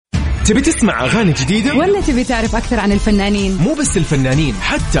تبي تسمع أغاني جديدة ولا تبي تعرف أكثر عن الفنانين؟ مو بس الفنانين،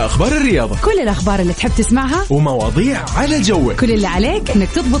 حتى أخبار الرياضة، كل الأخبار اللي تحب تسمعها ومواضيع على جوك. كل اللي عليك إنك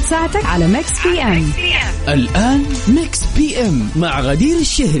تضبط ساعتك على ميكس بي ام. الآن ميكس بي ام مع غدير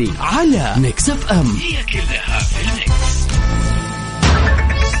الشهري على ميكس اف ام. هي كلها في الميكس.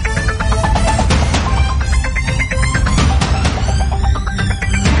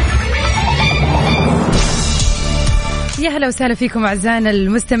 يا هلا وسهلا فيكم أعزائنا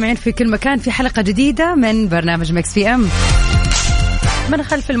المستمعين في كل مكان في حلقة جديدة من برنامج ميكس بي ام. من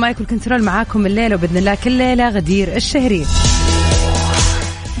خلف المايك والكنترول معاكم الليلة وبإذن الله كل ليلة غدير الشهري.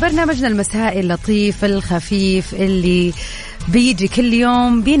 برنامجنا المسائي اللطيف الخفيف اللي بيجي كل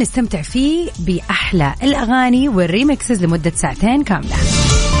يوم بنستمتع فيه بأحلى الأغاني والريمكسز لمدة ساعتين كاملة.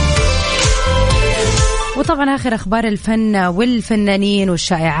 وطبعا آخر أخبار الفن والفنانين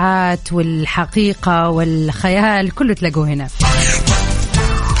والشائعات والحقيقة والخيال كله تلاقوه هنا.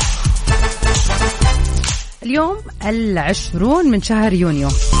 اليوم 20 من شهر يونيو،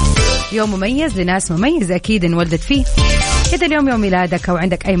 يوم مميز لناس مميز أكيد انولدت فيه. إذا اليوم يوم ميلادك أو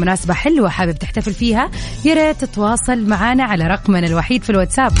عندك أي مناسبة حلوة حابب تحتفل فيها، ياريت تتواصل معنا على رقمنا الوحيد في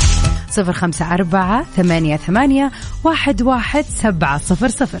الواتساب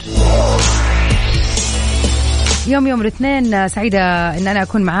 0548811700. يوم الاثنين سعيدة إن أنا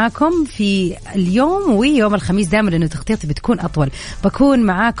أكون معاكم في اليوم، ويوم الخميس دائما لأنه تغطيتي بتكون أطول. بكون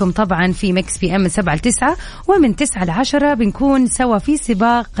معاكم طبعا في ميكس بي ام من 7 ل9 ومن 9 ل10 بنكون سوا في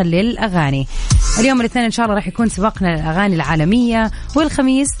سباق للأغاني. اليوم الاثنين إن شاء الله راح يكون سباقنا للأغاني العالمية،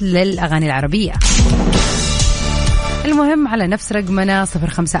 والخميس للأغاني العربية. المهم على نفس رقمنا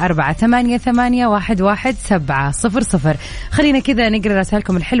 0548811700. خلينا كذا نقرأ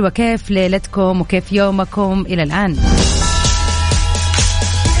رسائلكم الحلوة. كيف ليلتكم وكيف يومكم إلى الآن؟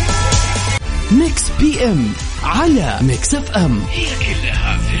 ميكس بي ام على ميكس اف ام. هي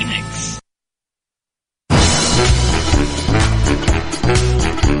كلها في الميكس.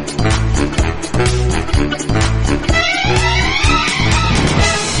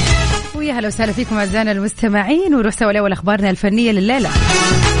 هلا وسهلا فيكم أعزائنا المستمعين، ونروح سوا لأول أخبارنا الفنية لليلة.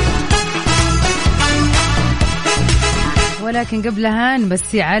 ولكن قبلها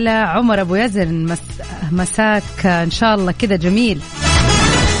نمسي على عمر أبو يزن. مساك إن شاء الله كذا جميل،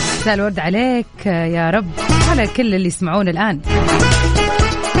 مساء الورد عليك يا رب، على كل اللي يسمعون الآن.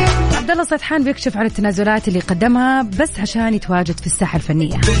 عبد الله سطحان بيكشف عن التنازلات اللي قدمها بس عشان يتواجد في الساحة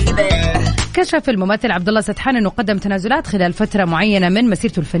الفنية. كشف الممثل عبد الله سطحان أنه قدم تنازلات خلال فترة معينة من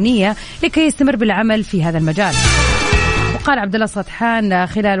مسيرته الفنية لكي يستمر بالعمل في هذا المجال. وقال عبد الله سطحان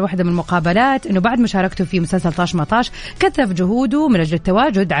خلال واحدة من المقابلات أنه بعد مشاركته في مسلسل طاش مطاش كثف جهوده من أجل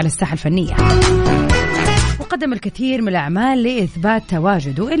التواجد على الساحة الفنية، وقدم الكثير من الأعمال لإثبات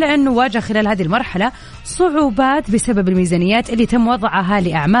تواجده، إلا أنه واجه خلال هذه المرحلة صعوبات بسبب الميزانيات اللي تم وضعها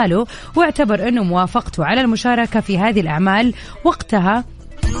لأعماله، واعتبر أنه موافقته على المشاركة في هذه الأعمال وقتها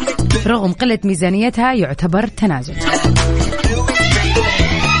رغم قلة ميزانيتها يعتبر تنازل.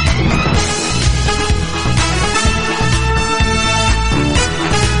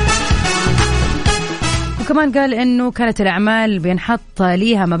 وكمان قال إنه كانت الأعمال بينحط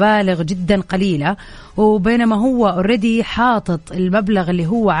ليها مبالغ جدا قليلة، وبينما هو أوريدي حاطط المبلغ اللي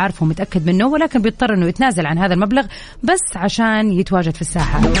هو عارفه متأكد منه، ولكن بيضطر إنه يتنازل عن هذا المبلغ بس عشان يتواجد في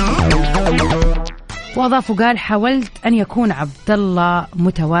الساحة. وأضاف وقال حاولت أن يكون عبد الله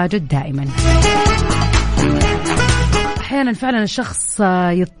متواجد دائما. أحيانا فعلا الشخص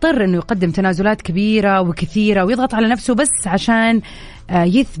يضطر أنه يقدم تنازلات كبيرة وكثيرة ويضغط على نفسه بس عشان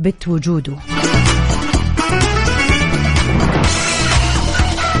يثبت وجوده.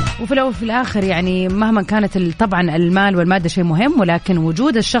 وفي الأول وفي الآخر يعني مهما كانت طبعا المال والمادة شيء مهم، ولكن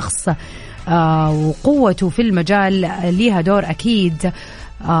وجود الشخص وقوته في المجال ليها دور أكيد.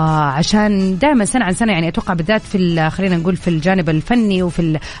 عشان دائما سنة عن سنة يعني أتوقع بالذات في خلينا نقول في الجانب الفني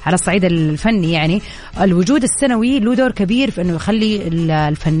وفي على الصعيد الفني يعني الوجود السنوي له دور كبير في أنه يخلي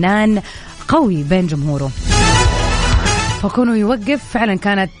الفنان قوي بين جمهوره. فكونه يوقف فعلا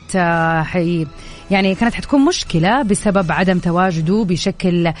كانت يعني كانت حتكون مشكلة بسبب عدم تواجده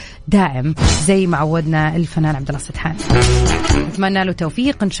بشكل دائم زي ما عودنا الفنان عبد الله سطحان. أتمنى له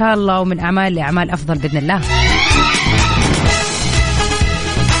توفيق إن شاء الله ومن أعمال لأعمال أفضل بإذن الله.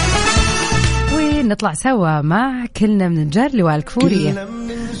 ونطلع سوا مع كلنا من الجار لواء الكفورية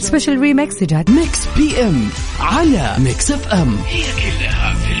سبيشال ريميكس جهد ميكس بي ام على ميكس اف ام. هي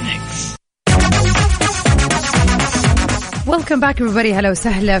كلها في الميكس. ويلكم باك everybody. هلا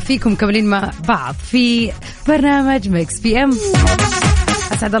وسهلا فيكم كملين مع بعض في برنامج ميكس بي ام.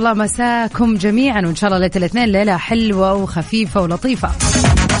 أسعد الله مساكم جميعا، وإن شاء الله ليلة الاثنين ليلة حلوة وخفيفة ولطيفة.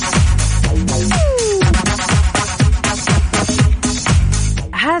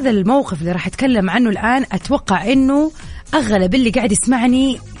 هذا الموقف اللي راح أتكلم عنه الآن أتوقع أنه أغلب اللي قاعد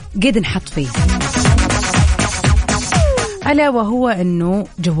يسمعني قد نحط فيه، ألا وهو أنه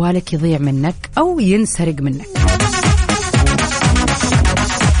جوالك يضيع منك أو ينسرق منك.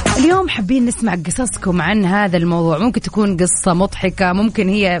 اليوم حابين نسمع قصصكم عن هذا الموضوع. ممكن تكون قصة مضحكة، ممكن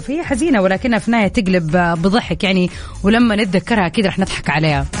هي حزينة ولكنها في النهاية تقلب بضحك يعني، ولما نتذكرها أكيد رح نضحك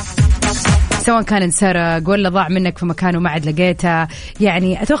عليها، سواء كان انسرق ولا ضاع منك في مكان وما عاد لقيتها.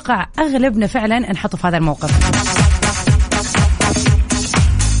 يعني أتوقع أغلبنا فعلا نحط في هذا الموقف.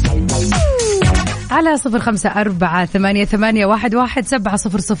 على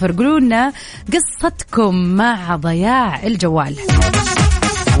 0548811700 قولوا لنا قصتكم مع ضياع الجوال.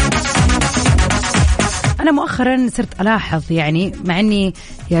 أنا مؤخرا صرت ألاحظ يعني، مع أني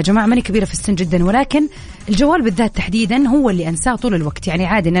يا جماعة ماني كبيرة في السن جدا، ولكن الجوال بالذات تحديدا هو اللي أنساه طول الوقت. يعني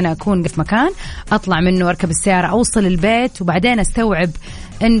عادي أن أنا أكون في مكان أطلع منه أركب السيارة أوصل البيت وبعدين أستوعب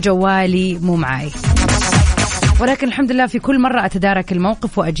أن جوالي مو معاي، ولكن الحمد لله في كل مرة أتدارك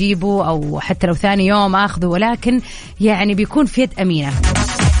الموقف وأجيبه، أو حتى لو ثاني يوم أخذه، ولكن يعني بيكون في يد أمينة.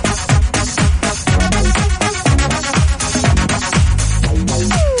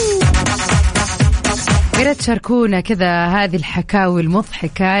 يا تشاركونا كذا هذه الحكاوي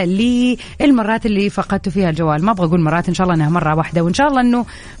المضحكة للمرات اللي فقدتوا فيها الجوال. ما أبغى أقول مرات، إن شاء الله أنها مرة واحدة، وإن شاء الله أنه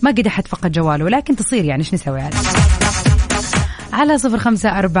ما قد أحد فقد جواله، ولكن تصير يعني إيش نسوي يعني. على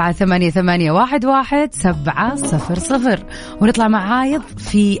 0548811700 ونطلع مع عايض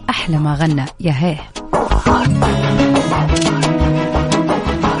في أحلى ما غنى يا هيه.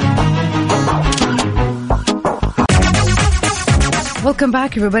 Welcome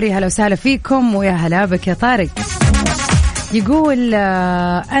back everybody. هلا وسهلا فيكم ويا هلا بك يا طارق. يقول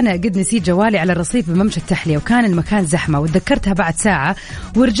أنا قد نسيت جوالي على الرصيف بممشى التحلية وكان المكان زحمة وتذكرتها بعد ساعة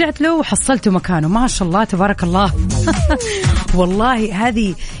ورجعت له وحصلته مكانه. ما شاء الله تبارك الله. والله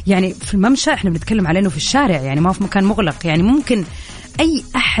هذه يعني في الممشى احنا بنتكلم على انه في الشارع، يعني ما في مكان مغلق، يعني ممكن أي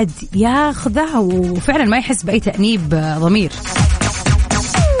أحد ياخذه وفعلا ما يحس بأي تأنيب ضمير،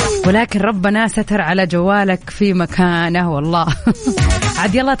 ولكن ربنا ستر على جوالك في مكانه والله.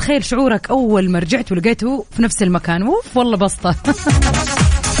 عاد يلا تخيل شعورك أول ما رجعت ولقيته في نفس المكان. وف والله بسطة.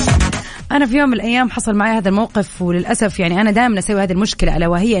 أنا في يوم من الأيام حصل معي هذا الموقف، وللأسف يعني أنا دائما أسوي هذه المشكلة، ألا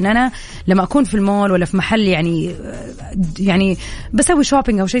وهي أن أنا لما أكون في المول ولا في محل يعني بسوي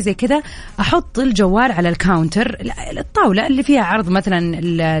شوبينج أو شيء زي كذا، أحط الجوال على الكاونتر، الطاولة اللي فيها عرض مثلا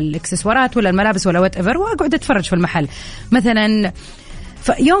الإكسسوارات ولا الملابس ولا وات ايفر، وأقعد أتفرج في المحل مثلا.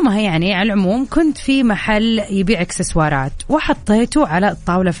 فيومها يعني على العموم كنت في محل يبيع إكسسوارات وحطيته على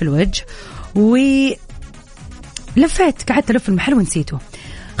الطاولة في الوجه ولفيت، قعدت ألف المحل ونسيته.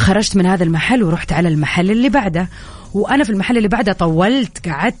 خرجت من هذا المحل ورحت على المحل اللي بعده، وأنا في المحل اللي بعده طولت،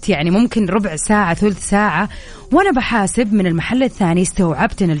 قعدت يعني ممكن ربع ساعة ثلث ساعة وأنا بحاسب من المحل الثاني.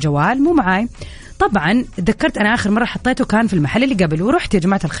 استوعبت إن الجوال مو معاي. طبعا تذكرت أنا آخر مرة حطيته كان في المحل اللي قبل، ورحت يا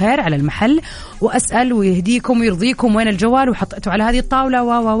جماعة الخير على المحل وأسأل ويهديكم ويرضيكم وين الجوال، وحطيته على هذه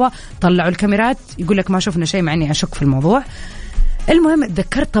الطاولة طلعوا الكاميرات يقول لك ما شفنا شيء، مع إني أشك في الموضوع. المهم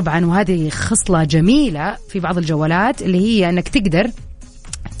تذكرت طبعا، وهذه خصلة جميلة في بعض الجوالات اللي هي أنك تقدر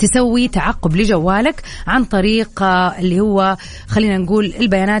تسوي تعقب لجوالك عن طريق اللي هو خلينا نقول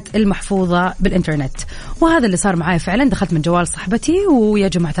البيانات المحفوظة بالإنترنت. وهذا اللي صار معاي فعلا. دخلت من جوال صاحبتي ويا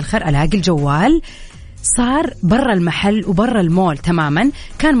جماعة الخير ألاقي الجوال صار برا المحل وبرا المول تماما،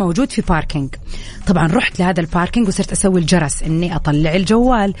 كان موجود في باركينج. طبعا رحت لهذا الباركينج وصرت أسوي الجرس إني أطلع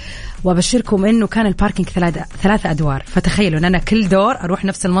الجوال، وأبشركم إنه كان الباركينج 3 أدوار، فتخيلوا أن أنا كل دور أروح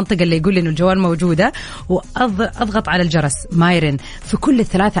نفس المنطقة اللي يقول لي إنه الجوال موجودة وأضغط على الجرس ما يرن في كل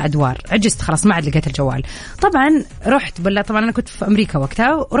 3 أدوار. عجزت خلاص ما عاد لقيت الجوال. طبعا رحت طبعا أنا كنت في أمريكا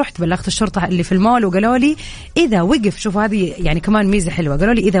وقتها، ورحت بلغت الشرطة اللي في المول وقالوا لي إذا وقف، شوفوا هذه يعني كمان ميزة حلوة،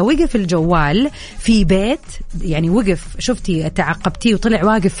 قالوا لي إذا وقف الجوال في بيت، يعني وقف شفتي تعقبتيه وطلع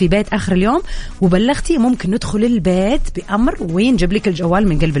واقف في بيت آخر اليوم وبلغتي، ممكن ندخل البيت بأمر وينجب لك الجوال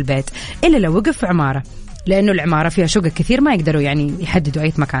من قلب البيت، إلا لو وقف في عمارة، لأنه العمارة فيها شقق كثير ما يقدروا يعني يحددوا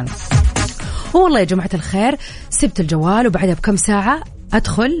أي مكان. والله يا جماعة الخير سبت الجوال، وبعدها بكم ساعة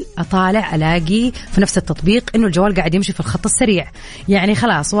أدخل أطالع ألاقي في نفس التطبيق إنه الجوال قاعد يمشي في الخط السريع. يعني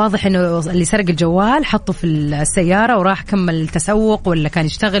خلاص واضح إنه اللي سرق الجوال حطه في السيارة وراح كمل التسوق ولا كان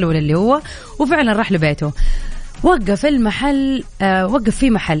يشتغل ولا اللي هو، وفعلا راح لبيته. وقف المحل وقف في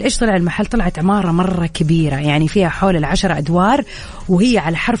محل. إيش طلع المحل؟ طلعت عمارة مرة كبيرة، يعني فيها حول 10 أدوار، وهي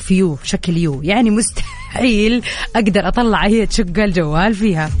على حرف يو، شكل يو، يعني مستحيل أقدر أطلع هي تشق الجوال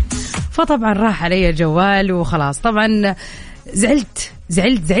فيها. فطبعا راح علي الجوال وخلاص. طبعا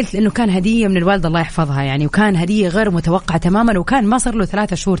زعلت لأنه كان هدية من الوالدة الله يحفظها يعني، وكان هدية غير متوقعة تماما، وكان ما صار له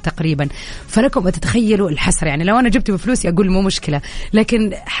 3 شهور تقريبا. فلكم تتخيلوا الحسرة يعني، لو أنا جبته بفلوسي أقول مو مشكلة،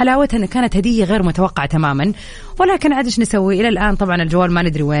 لكن حلاوتها أنها كانت هدية غير متوقعة تماما. ولكن عاد إيش نسوي إلى الآن؟ طبعا الجوال ما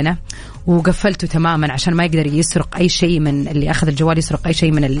ندري وينه، وقفلته تماما عشان ما يقدر يسرق أي شيء من اللي أخذ الجوال، يسرق أي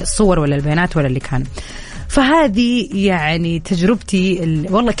شيء من الصور ولا البيانات ولا اللي كان. فهذه يعني تجربتي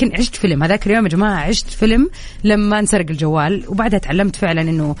والله كنت عشت فيلم هذاك اليوم يا جماعة، عشت فيلم لما انسرق الجوال. وبعدها تعلمت فعلا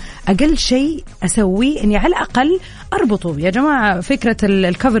انه اقل شيء اسويه اني على الاقل اربطه. يا جماعة فكرة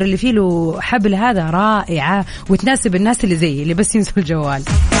الكفر اللي فيه له حبل هذا رائعة، وتناسب الناس اللي زي اللي بس ينسوا الجوال.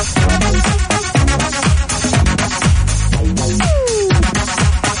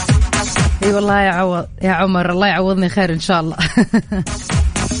 اي والله يا عمر الله يعوضني خير ان شاء الله.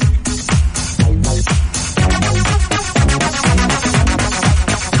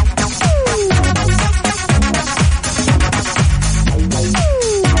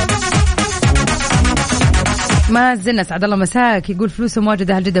 ما زلنا سعد الله مساك يقول فلوسه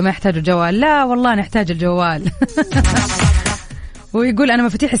موجودة هالجدة ما يحتاج الجوال. لا والله نحتاج الجوال. ويقول أنا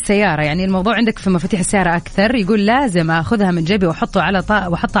مفاتيح السيارة، يعني الموضوع عندك في مفاتيح السيارة أكثر. يقول لازم أخذها من جيبي وأحطها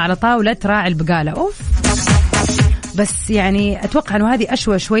على طاولة راعي البقالة. أوف. بس يعني أتوقع أنه هذه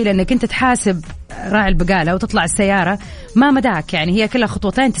أشوى شوي، لأنك أنت تحاسب راعي البقالة وتطلع السيارة ما مداك، يعني هي كلها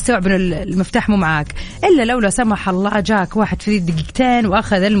خطوتين تستوعب أنه المفتاح مو معاك، إلا لو لا سمح الله جاك واحد في دقيقتين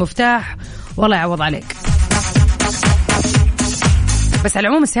وأخذ المفتاح والله يعوض عليك. بس على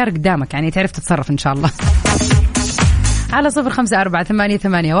العموم السيارة قدامك يعني تعرف تتصرف إن شاء الله. على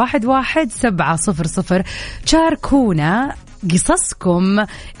 0548811700 شاركونا قصصكم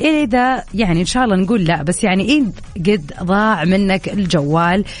إذا يعني إن شاء الله نقول لا، بس يعني إيه قد ضاع منك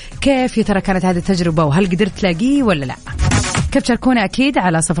الجوال، كيف يا ترى كانت هذه التجربة، وهل قدرت تلاقيه ولا لا؟ كيف تشاركونا؟ أكيد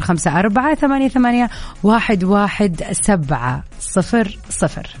على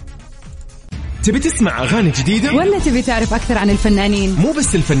 0548811700. تبي تسمع أغاني جديدة؟ ولا تبي تعرف أكثر عن الفنانين؟ مو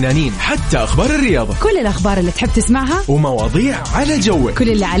بس الفنانين، حتى أخبار الرياضة، كل الأخبار اللي تحب تسمعها ومواضيع على جوك. كل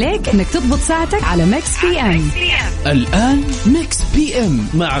اللي عليك إنك تضبط ساعتك على ميكس بي ام. الآن ميكس بي ام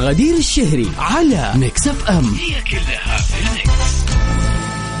مع غدير الشهري على ميكس اف ام. هي كلها في الميكس.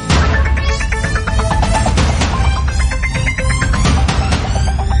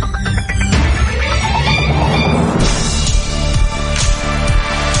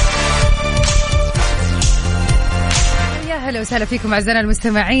 أهلا وسهلا فيكم أعزائنا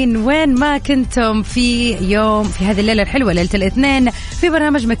المستمعين، وين ما كنتم في هذه الليلة الحلوة ليلة الاثنين في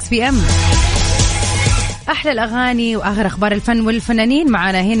برنامج مكس بي ام. أحلى الأغاني وآخر أخبار الفن والفنانين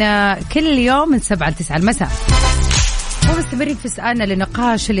معنا هنا كل يوم من 7 ل 9 المساء. ومستمرين في سؤالنا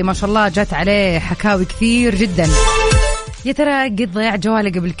للنقاش اللي ما شاء الله جات عليه حكاوي كثير جدا. يا ترى قد ضيع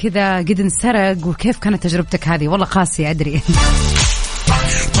جوالك قبل كذا، قد انسرق، وكيف كانت تجربتك هذه؟ والله قاسية أدري.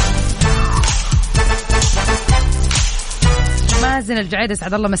 مازن الجعيد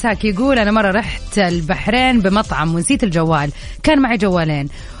سعد الله مساك يقول أنا مرة رحت البحرين بمطعم ونسيت الجوال، كان معي جوالين.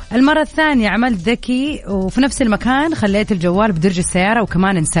 المرة الثانية عملت ذكي وفي نفس المكان خليت الجوال بدرج السيارة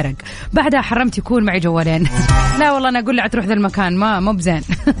وكمان انسرق. بعدها حرمت يكون معي جوالين. لا والله أنا أقول لها تروح ذا المكان ما بزين.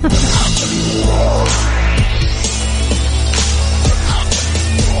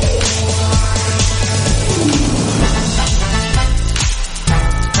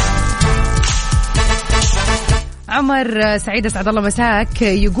 عمر سعيد سعد الله مساك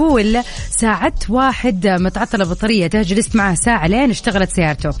يقول ساعدت واحد متعطلة بطاريته، جلست معه ساعة لين اشتغلت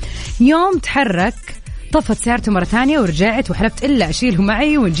سيارته. يوم تحرك طفت سيارته مرة ثانية ورجعت، وحلفت إلا أشيله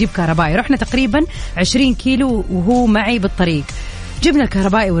معي ونجيب كهربائي. رحنا تقريبا 20 كيلو وهو معي بالطريق. جبنا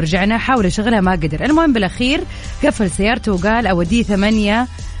الكهربائي ورجعنا، حاول يشغلها ما قدر. المهم بالأخير قفل سيارته وقال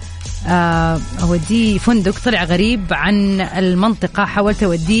أوديه فندق طلع غريب عن المنطقة. حاولت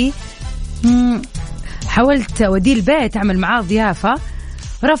أوديه البيت أعمل معاه ضيافة،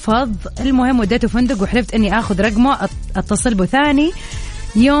 رفض. المهم وديته فندق وحلفت أني أخذ رقمه أتصل به ثاني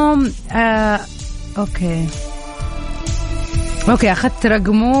يوم. أوكي أخذت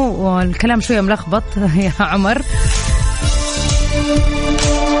رقمه، والكلام شوية ملخبط يا عمر.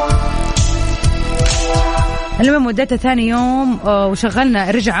 المهم وديته ثاني يوم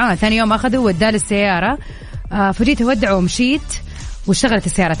وشغلنا، رجع ثاني يوم أخذه وداه للسيارة. فجيت أودعه ومشيت، واشتغلت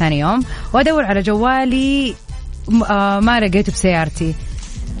السيارة ثاني يوم. وأدور على جوالي ما لقيته بسيارتي.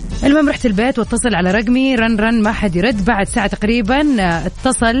 المهم رحت البيت واتصل على رقمي، رن ما حد يرد. بعد ساعة تقريبا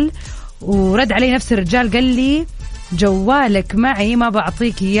اتصل ورد علي نفس الرجال، قال لي جوالك معي ما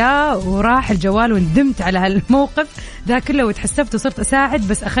بعطيك إياه، وراح الجوال. وندمت على هالموقف ذا كله، وتحسبت وصرت أساعد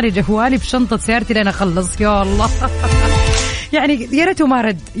بس أخلي جوالي بشنطة سيارتي لين أخلص. يا الله. يعني يا ريته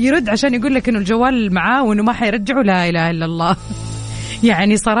ما يرد عشان يقول لك إنه الجوال معاه وإنه ما حيرجعه. لا إله إلا الله.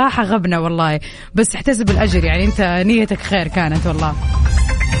 يعني صراحة غبنة والله، بس احتسب الأجر، يعني أنت نيتك خير كانت والله.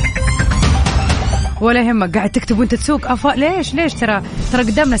 ولا يهمك، قاعد تكتب وانت تسوق ليش ترى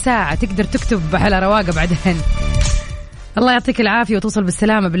قدامنا ساعة تقدر تكتب على رواقة بعدين. الله يعطيك العافية وتوصل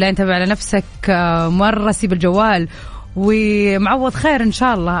بالسلامة، بالله انتبه على نفسك مرة، سيب الجوال ومعوض خير إن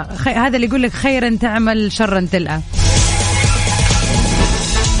شاء الله. هذا اللي يقول لك خيرا تعمل شرا تلقى.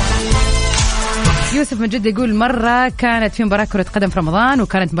 يوسف من جدة يقول مرة كانت في مباراة كرة قدم في رمضان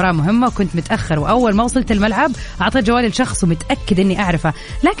وكانت مباراة مهمة وكنت متأخر، وأول ما وصلت الملعب أعطيت جوالي لشخص ومتأكد إني أعرفه،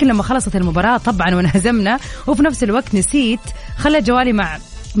 لكن لما خلصت المباراة طبعا وانهزمنا وفي نفس الوقت نسيت، خلت جوالي مع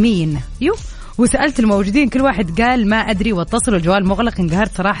مين وسألت الموجودين كل واحد قال ما أدري، واتصل الجوال مغلق.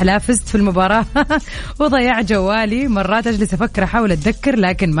 انقهرت صراحة، لا فزت في المباراة وضيع جوالي. مرات أجلس أفكر أحاول أتذكر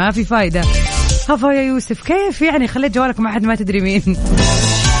لكن ما في فايدة. هفا يا يوسف، كيف يعني خليت جوالك مع حد ما تدري مين؟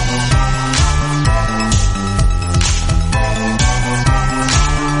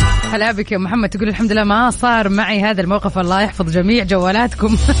 هلا بك يا محمد، تقول الحمد لله ما صار معي هذا الموقف، الله يحفظ جميع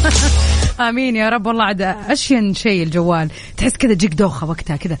جوالاتكم. آمين يا رب. والله عاد أشين شيء الجوال، تحس كذا تجيك دوخة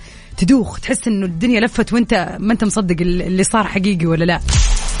وقتها، كذا تدوخ، تحس إنه الدنيا لفت وأنت ما أنت مصدق اللي صار حقيقي ولا لا.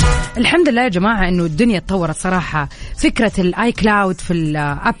 الحمد لله يا جماعة إنه الدنيا تطورت صراحة. فكرة الآي كلاود في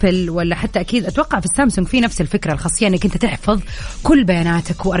الأبل ولا حتى أكيد أتوقع في السامسونج في نفس الفكرة، الخاصية إنك أنت تحفظ كل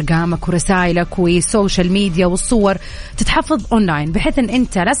بياناتك وأرقامك ورسائلك والسوشيال ميديا والصور، تتحفظ أونلاين، بحيث إن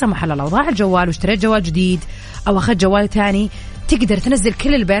أنت لا سمح الله لو ضاع الجوال واشتريت جوال جديد أو أخذت جوال تاني تقدر تنزل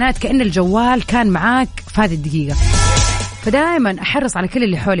كل البيانات كأن الجوال كان معاك في هذه الدقيقة. فدائما أحرص على كل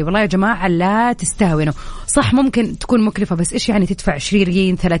اللي حولي. والله يا جماعة لا تستهونوا، صح ممكن تكون مكلفة، بس إيش يعني تدفع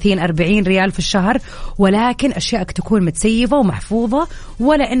 20 30 40 ريال في الشهر، ولكن أشياءك تكون متسيبة ومحفوظة،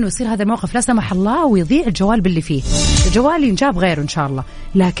 ولا إنه يصير هذا الموقف لا سمح الله ويضيع الجوال باللي فيه. الجوال ينجاب غيره إن شاء الله،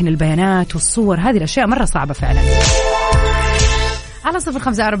 لكن البيانات والصور هذه الأشياء مرة صعبة فعلا. على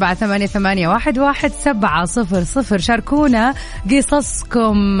 0548811700 شاركونا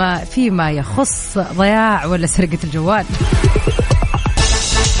قصصكم فيما يخص ضياع ولا سرقة الجوال.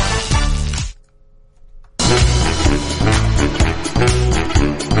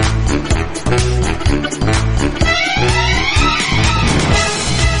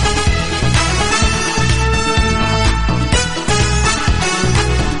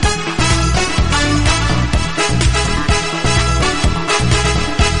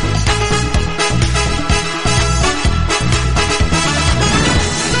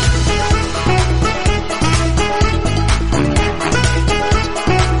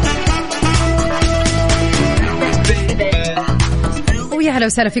 أهلا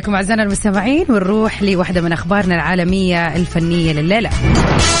وسهلا فيكم أعزائنا المستمعين، ونروح لواحدة من أخبارنا العالمية الفنية لليلة.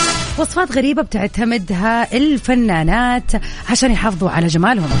 وصفات غريبة بتعتمدها الفنانات عشان يحافظوا على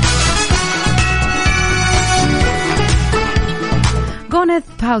جمالهم. غونيث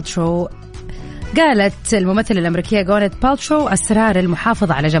بالترو، قالت الممثلة الأمريكية غونيث بالترو أسرار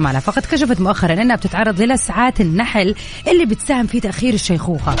المحافظة على جمالها، فقد كشفت مؤخرا أنها بتتعرض للسعات النحل اللي بتساهم في تأخير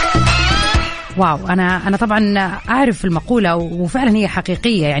الشيخوخة. واو، أنا طبعا أعرف المقولة وفعلا هي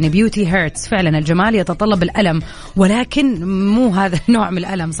حقيقية، يعني بيوتي هيرتس، فعلا الجمال يتطلب الألم، ولكن مو هذا النوع من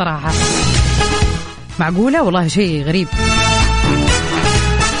الألم صراحة. معقولة؟ والله شيء غريب.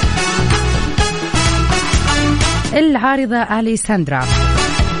 العارضة أليساندرا،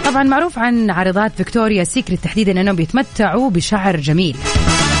 طبعا معروف عن عارضات فيكتوريا سيكريت تحديدا أنهم بيتمتعوا بشعر جميل،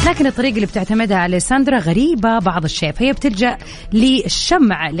 لكن الطريقة اللي بتعتمدها أليساندرا غريبة بعض الشيء. هي بتلجأ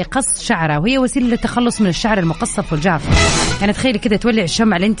للشمع لقص شعرها، وهي وسيلة للتخلص من الشعر المقصف والجاف. يعني تخيلي كده تولع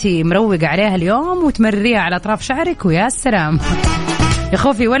الشمع اللي انت مروقة عليها اليوم وتمرريها على أطراف شعرك، ويا سلام، يا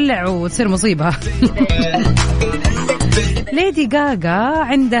خوفي يولع وتصير مصيبة. ليدي غاغا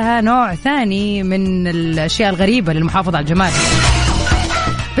عندها نوع ثاني من الأشياء الغريبة للمحافظة على الجمال.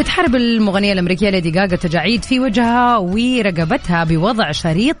 بتحارب المغنية الأمريكية ليدي غاغا تجاعيد في وجهها ورقبتها بوضع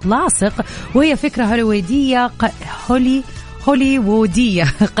شريط لاصق، وهي فكرة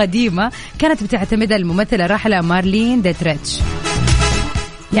هوليوودية قديمة كانت بتعتمدها الممثلة الراحلة مارلين ديتريتش.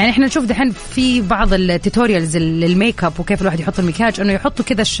 يعني احنا نشوف دحين في بعض التوتوريالز للميك اب وكيف الواحد يحط المكياج، انه يحطوا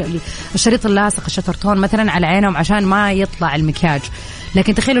كذا الشريط اللاصق الشطرتون مثلا على عينهم عشان ما يطلع المكياج،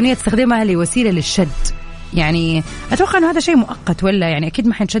 لكن تخيلوا ان هي تستخدمها لوسيلة للشد. يعني أتوقع أنه هذا شيء مؤقت، ولا يعني أكيد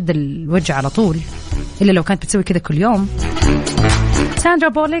ما حنشد الوجه على طول إلا لو كانت بتسوي كذا كل يوم. ساندرا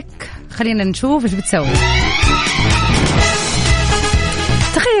بوليك، خلينا نشوف إيش بتسوي.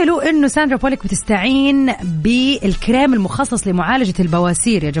 تخيلوا أنه ساندرا بوليك بتستعين بالكريم المخصص لمعالجة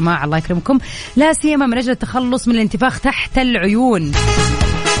البواسير يا جماعة، الله يكرمكم، لا سيما من أجل التخلص من الانتفاخ تحت العيون.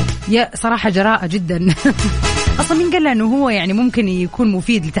 يا صراحة جراءة جدا. أصلا مين قال أنه هو يعني ممكن يكون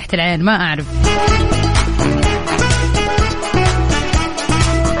مفيد لتحت العين؟ ما أعرف.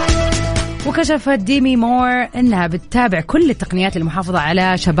 وكشفت ديمي مور أنها بتتابع كل التقنيات المحافظة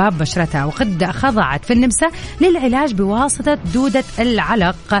على شباب بشرتها، وقد خضعت في النمسا للعلاج بواسطة دودة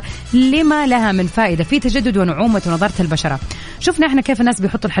العلق لما لها من فائدة في تجدد ونعومة ونضارة البشرة. شفنا احنا كيف الناس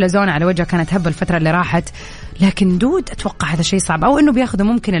بيحطوا الحلزون على وجهها، كانت هبة الفترة اللي راحت، لكن دود أتوقع هذا شيء صعب، أو أنه بياخذوا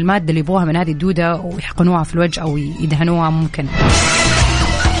ممكن المادة اللي يبوها من هذه الدودة ويحقنوها في الوجه أو يدهنوها ممكن.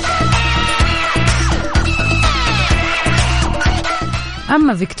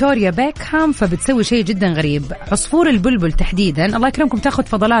 أما فيكتوريا بيكهام فبتسوي شيء جدا غريب. عصفور البلبل تحديدا الله يكرمكم تاخذ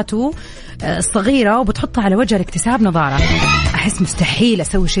فضلاته الصغيرة وبتحطها على وجهها لاكتساب نظارة. أحس مستحيل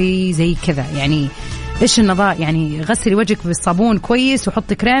أسوي شيء زي كذا، يعني إيش النظارة؟ يعني غسلي وجهك بالصابون كويس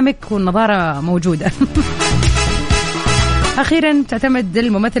وحطي كريمك والنظارة موجودة. أخيرا تعتمد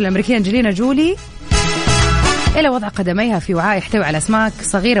الممثلة الأمريكية أنجلينا جولي إلى وضع قدميها في وعاء يحتوي على أسماك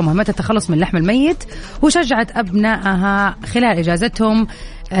صغيرة مهمتها التخلص من اللحم الميت، وشجعت أبنائها خلال إجازتهم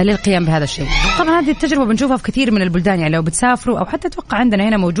للقيام بهذا الشيء. طبعا هذه التجربة بنشوفها في كثير من البلدان، يعني لو بتسافروا أو حتى أتوقع عندنا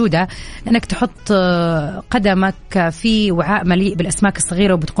هنا موجودة، أنك تحط قدمك في وعاء مليء بالأسماك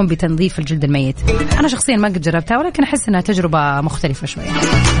الصغيرة وبتقوم بتنظيف الجلد الميت. أنا شخصيا ما قد جربتها، ولكن أحس أنها تجربة مختلفة شوية.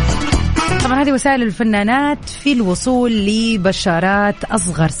 طبعا هذه وسائل الفنانات في الوصول لبشرات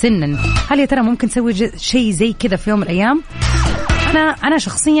أصغر سنا. هل يا ترى ممكن تسوي شيء زي كذا في يوم من الأيام؟ أنا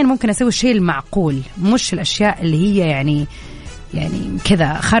شخصيا ممكن أسوي الشيء المعقول، مش الأشياء اللي هي يعني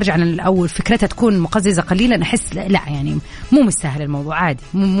كذا خارج عن الأول، فكرتها تكون مقززة قليلا. أحس لا يعني مو مستاهل الموضوع، عادي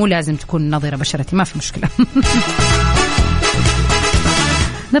مو لازم تكون نظيرة بشرتي، ما في مشكلة.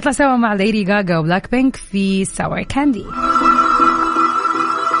 نطلع سوا مع ليدي غاغا وبلاك بينك في ساور كاندي.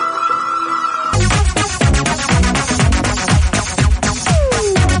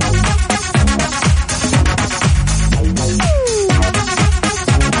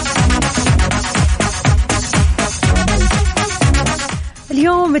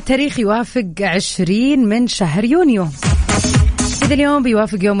 اليوم التاريخ يوافق 20 من شهر يونيو. إذا اليوم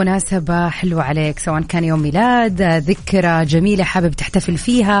بيوافق يوم مناسبة حلوة عليك، سواء كان يوم ميلاد، ذكرى جميلة حابب تحتفل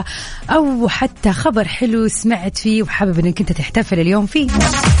فيها، أو حتى خبر حلو سمعت فيه وحابب أنك أنت تحتفل اليوم فيه،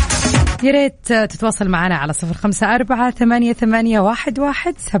 يا ريت تتواصل معنا على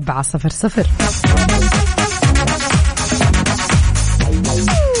 0548811700.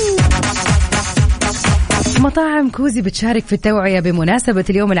 مطاعم كوزي بتشارك في التوعية بمناسبة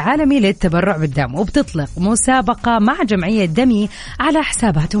اليوم العالمي للتبرع بالدم، وبتطلق مسابقة مع جمعية دمي على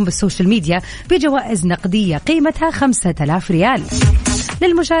حساباتهم بالسوشيال ميديا بجوائز نقدية قيمتها 5000 ريال.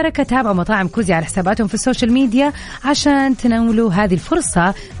 للمشاركة تابعوا مطاعم كوزي على حساباتهم في السوشيال ميديا عشان تناولوا هذه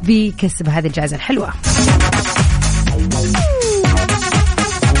الفرصة بكسب هذه الجائزة الحلوة.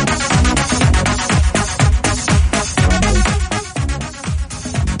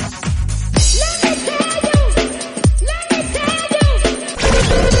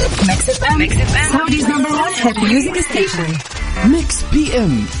 ميكس بي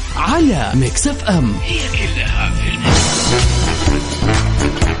ام على ميكس اف ام، هي كلها في الميكس.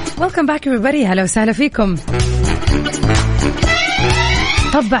 Welcome back everybody، هلا وسهلا فيكم.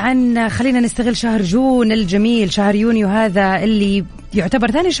 طبعا خلينا نستغل شهر جون الجميل، شهر يونيو هذا اللي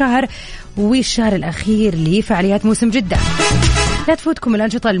يعتبر ثاني شهر والشهر الأخير لفعاليات موسم جدة. لا تفوتكم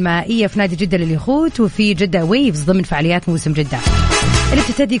الأنشطة المائية في نادي جدة لليخوت وفي جدة ويفز ضمن فعاليات موسم جدة اللي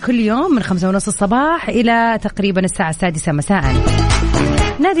بتبتدي كل يوم من 5:30 الصباح إلى تقريبا الساعة 6 مساء.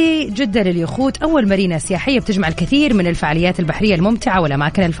 نادي جدة لليخوت أول مارينا سياحية بتجمع الكثير من الفعاليات البحرية الممتعة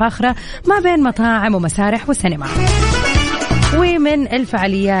والأماكن الفاخرة ما بين مطاعم ومسارح وسينما. ومن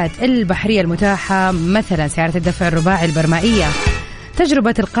الفعاليات البحرية المتاحة مثلا سيارة الدفع الرباعي البرمائية،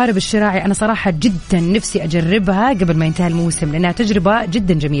 تجربة القارب الشراعي. أنا صراحة جدا نفسي أجربها قبل ما ينتهي الموسم لأنها تجربة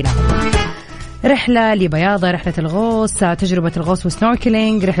جدا جميلة. رحلة لبياضة، رحلة الغوص، تجربة الغوص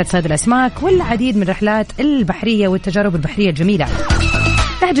وسنوركلينج، رحلة صيد الأسماك، والعديد من الرحلات البحرية والتجارب البحرية الجميلة.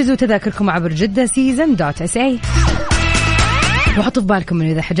 احجزوا تذاكركم عبر جدة season.sa، وحطوا في بالكم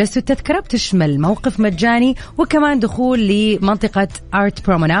إنه إذا حجزتوا التذكرة بتشمل موقف مجاني وكمان دخول لمنطقة آرت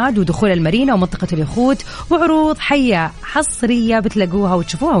برومناد ودخول المارينا ومنطقة اليخوت وعروض حية حصرية بتلاقوها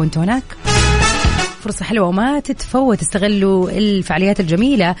وتشوفوها وانتوا هناك. فرصة حلوة وما تتفوت، استغلوا الفعاليات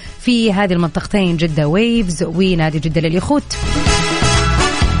الجميلة في هذه المنطقتين جدة ويفز ونادي جدة لليخوت.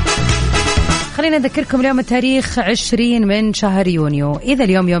 خلينا نذكركم اليوم التاريخ 20 من شهر يونيو. إذا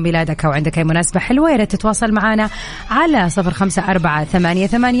اليوم يوم ميلادك أو عندك أي مناسبة حلوة يا ريت تتواصل معنا على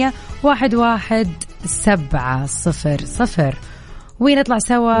 0548811700 ونطلع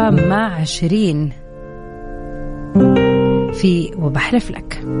سوا مع 20 في وبحلف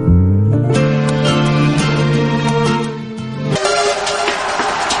لك.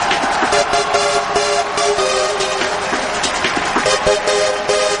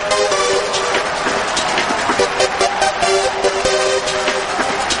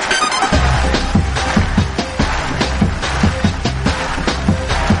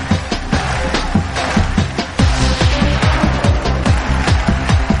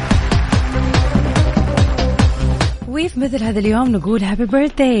 في مثل هذا اليوم نقول هابي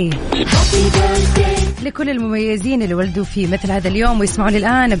بيرثداي لكل المميزين اللي ولدوا في مثل هذا اليوم ويسمعوني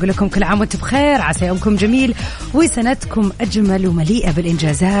الآن. أقول لكم كل عام وانتم بخير، عسى يومكم جميل وسنتكم أجمل ومليئة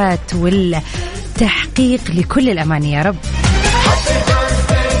بالإنجازات والتحقيق لكل الأماني يا رب.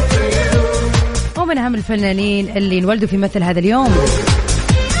 ومن أهم الفنانين اللي انولدوا في مثل هذا اليوم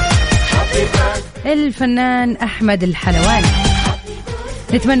الفنان أحمد الحلواني.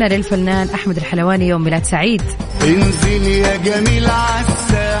 نتمنى للفنان أحمد الحلواني يوم ميلاد سعيد. انزل يا جميل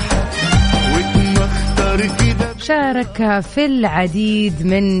عالساحة واتمختر كده. شارك في العديد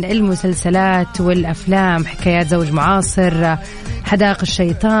من المسلسلات والأفلام، حكايات زوج معاصر، حدائق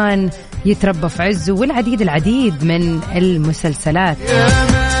الشيطان، يتربى في عزه، والعديد من المسلسلات،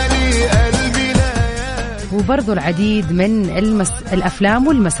 وبرضو العديد من الأفلام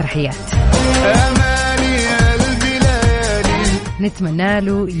والمسرحيات. نتمنى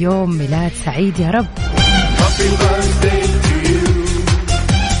له يوم ميلاد سعيد يا رب.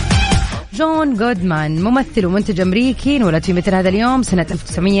 جون جودمان ممثل ومنتج أمريكي انولد في مثل هذا اليوم سنة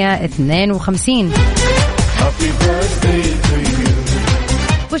 1952،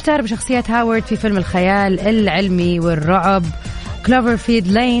 واشتهر بشخصية هاورد في فيلم الخيال العلمي والرعب كلوفرفيلد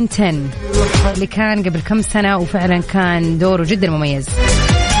لين 10 اللي كان قبل كم سنة، وفعلا كان دوره جدا مميز.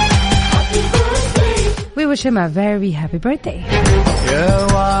 We wish him a very happy birthday.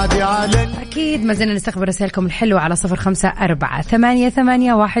 أكيد ما زلنا نستقبل رسائلكم الحلوة على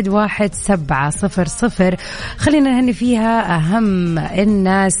 0548811700. خلينا نهني فيها أهم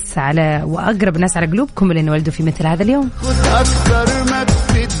الناس على وأقرب الناس على قلوبكم اللي انولدوا في مثل هذا اليوم.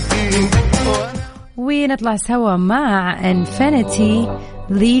 ونطلع سوا مع Infinity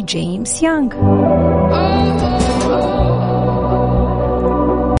لي جيمس يونغ.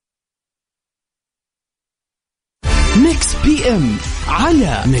 ميكس بي ام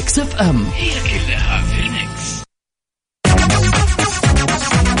على ميكس اف ام، هي كلها في الميكس.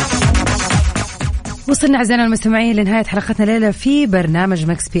 وصلنا أعزائنا المستمعين لنهاية حلقتنا ليلة في برنامج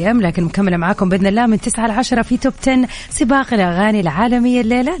ميكس بي ام، لكن مكملة معاكم بإذن الله من 9 ل 10 في توب 10 سباق الأغاني العالمية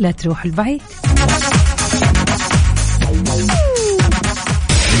الليلة. لا تروح البعيد.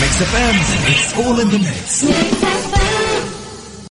 ميكس اف ام، it's all in the mix.